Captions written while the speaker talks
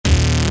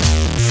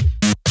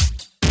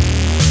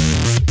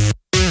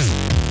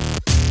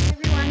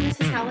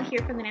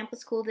here from the Nampa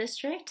School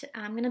District.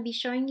 I'm going to be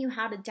showing you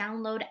how to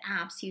download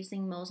apps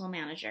using Mosyle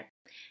Manager.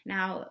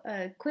 Now,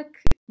 a quick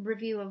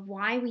review of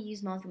why we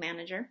use Mosyle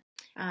Manager.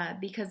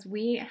 Because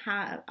we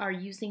are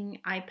using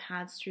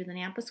iPads through the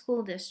Nampa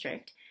School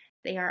District.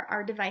 They are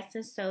our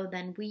devices, so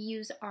then we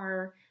use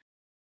our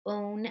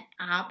own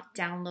app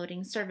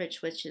downloading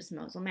service, which is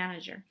Mosyle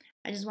Manager.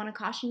 I just want to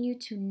caution you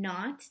to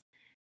not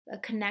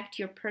connect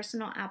your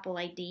personal Apple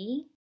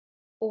ID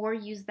or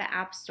use the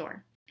App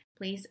Store.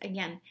 Please,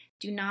 again,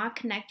 do not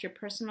connect your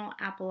personal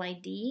Apple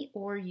ID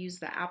or use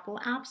the Apple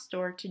App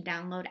Store to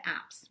download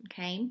apps,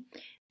 okay?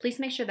 Please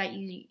make sure that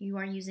you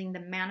are using the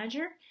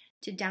manager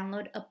to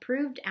download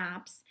approved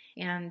apps,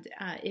 and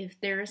if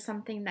there is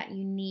something that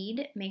you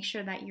need, make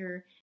sure that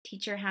your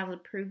teacher has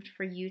approved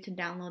for you to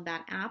download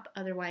that app.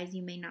 Otherwise,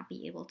 you may not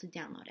be able to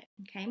download it,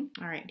 okay?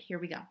 All right, here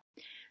we go.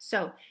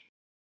 So,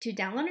 to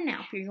download an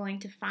app, you're going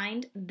to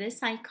find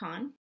this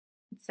icon.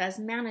 It says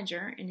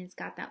Manager, and it's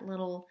got that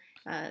little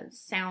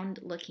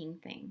sound-looking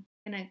thing.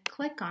 I'm going to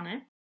click on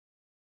it.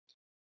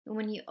 And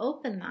when you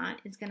open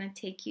that, it's going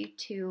to take you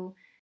to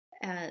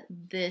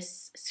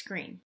this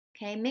screen.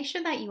 Okay, make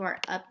sure that you are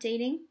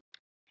updating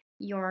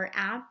your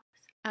app,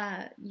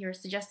 your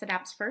suggested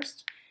apps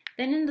first.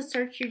 Then in the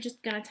search, you're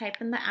just going to type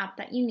in the app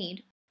that you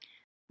need.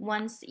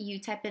 Once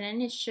you type it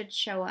in, it should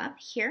show up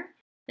here.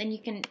 Then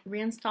you can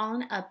reinstall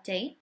and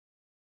update.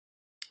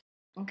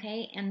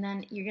 Okay, and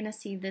then you're going to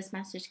see this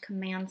message,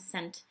 command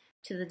sent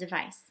to the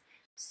device.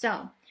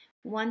 So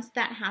once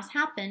that has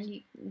happened,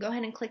 you go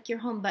ahead and click your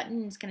home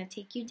button. It's going to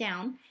take you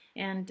down,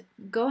 and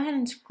go ahead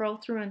and scroll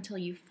through until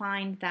you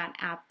find that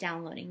app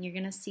downloading. You're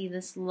going to see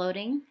this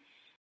loading,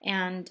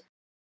 and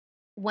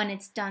when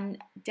it's done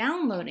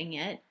downloading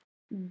it,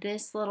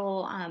 this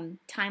little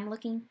time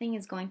looking thing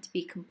is going to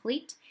be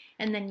complete,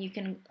 and then you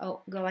can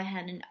go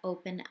ahead and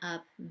open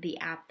up the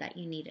app that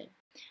you needed.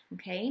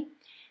 Okay.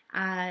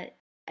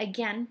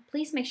 Again,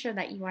 please make sure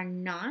that you are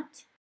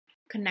not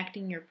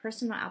connecting your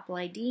personal Apple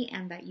ID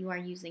and that you are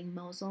using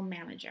Mosyle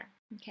Manager.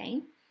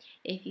 Okay.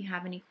 If you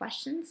have any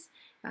questions,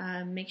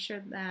 make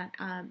sure that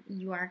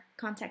you are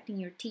contacting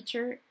your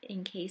teacher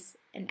in case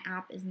an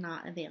app is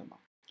not available.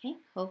 Okay.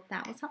 Hope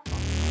that was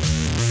helpful.